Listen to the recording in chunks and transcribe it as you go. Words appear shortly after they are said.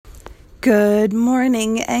Good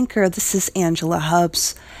morning, Anchor. This is Angela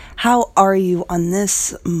Hubbs. How are you on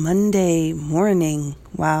this Monday morning?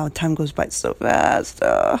 Wow, time goes by so fast.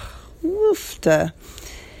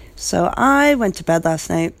 So I went to bed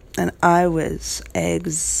last night and I was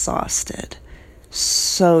exhausted.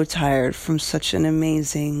 So tired from such an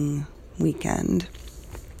amazing weekend.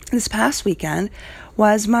 This past weekend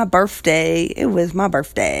was my birthday. It was my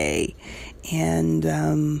birthday.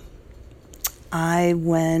 And I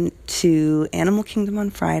went to Animal Kingdom on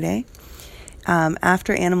Friday.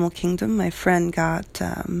 After Animal Kingdom, my friend got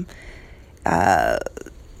had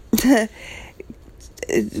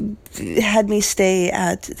me stay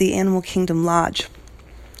at the Animal Kingdom Lodge.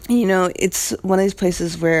 You know, it's one of these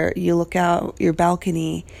places where you look out your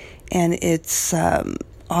balcony and it's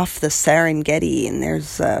off the Serengeti, and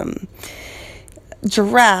there's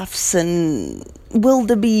giraffes and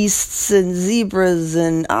wildebeests and zebras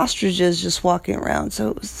and ostriches just walking around. So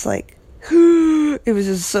it was like, it was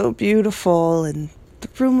just so beautiful, and the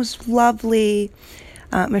room was lovely.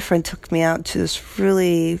 My friend took me out to this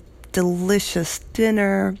really delicious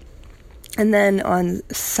dinner, and then on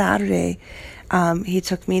Saturday, he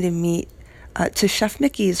took me to meet to Chef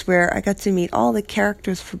Mickey's, where I got to meet all the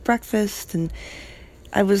characters for breakfast, and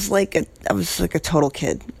I was like a total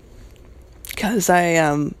kid, because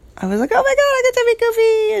I was like, oh my God, I get to meet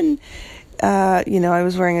Goofy, and I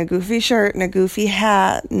was wearing a Goofy shirt and a Goofy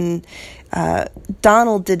hat, and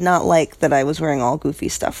Donald did not like that I was wearing all Goofy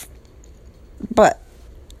stuff, but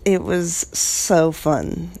it was so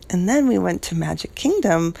fun. And then we went to Magic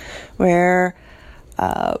Kingdom, where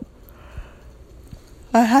I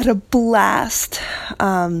had a blast.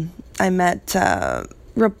 I met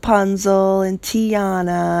Rapunzel and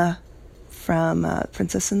Tiana from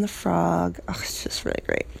Princess and the Frog. Oh, it's just really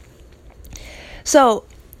great. So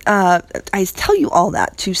I tell you all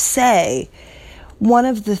that to say, one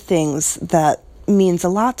of the things that means a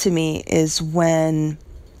lot to me is when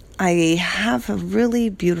I have a really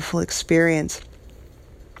beautiful experience.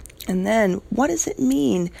 And then, what does it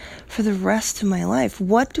mean for the rest of my life?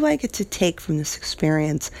 What do I get to take from this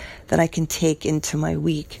experience that I can take into my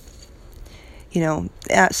week?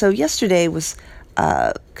 So yesterday was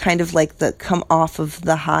kind of like the come off of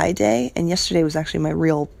the high day, and yesterday was actually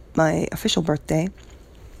my official birthday.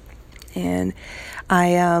 And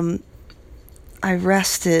I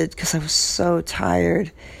rested because I was so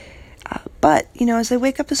tired. But as I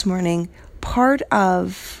wake up this morning, part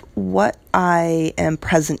of what I am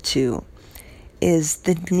present to is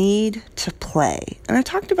the need to play. And I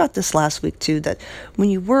talked about this last week too, that when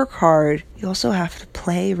you work hard, you also have to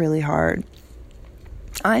play really hard.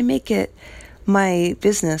 I make it my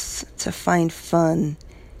business to find fun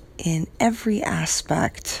in every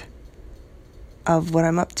aspect of what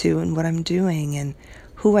I'm up to and what I'm doing and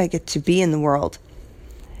who I get to be in the world.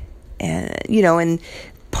 And, and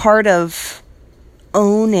part of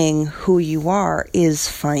owning who you are is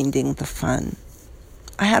finding the fun.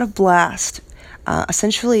 I had a blast,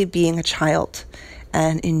 essentially being a child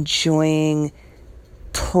and enjoying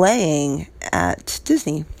playing at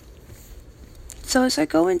Disney. So as I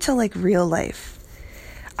go into real life,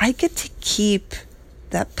 I get to keep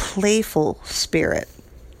that playful spirit.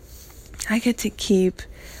 I get to keep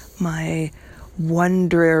my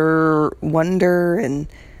wonder and,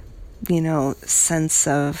 sense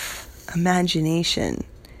of imagination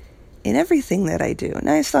in everything that I do. And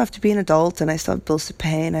I still have to be an adult, and I still have bills to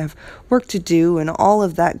pay, and I have work to do, and all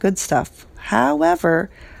of that good stuff. However,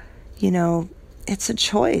 it's a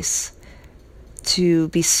choice to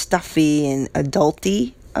be stuffy and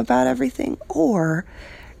adulty about everything, or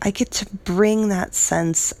I get to bring that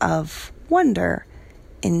sense of wonder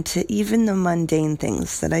into even the mundane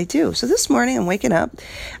things that I do. So this morning I'm waking up.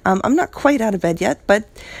 I'm not quite out of bed yet, but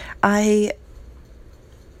I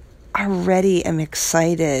already am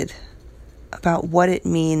excited about what it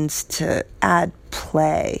means to add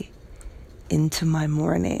play into my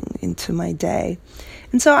morning, into my day.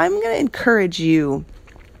 And so I'm going to encourage you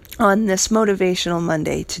on this Motivational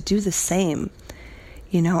Monday to do the same.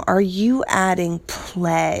 Are you adding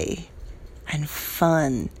play and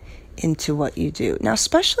fun into what you do? Now,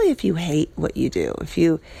 especially if you hate what you do, if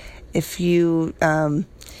you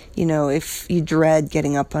dread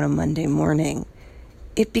getting up on a Monday morning,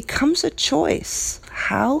 it becomes a choice.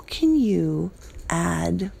 How can you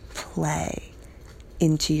add play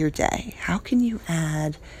into your day? How can you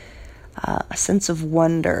add a sense of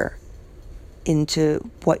wonder into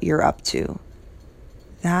what you're up to?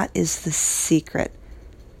 That is the secret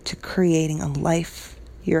to creating a life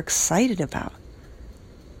you're excited about.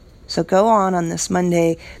 So go on this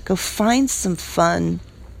Monday, go find some fun,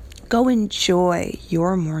 go enjoy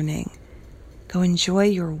your morning, Go enjoy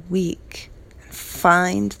your week and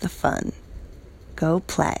find the fun. Go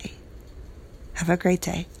play. Have a great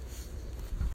day.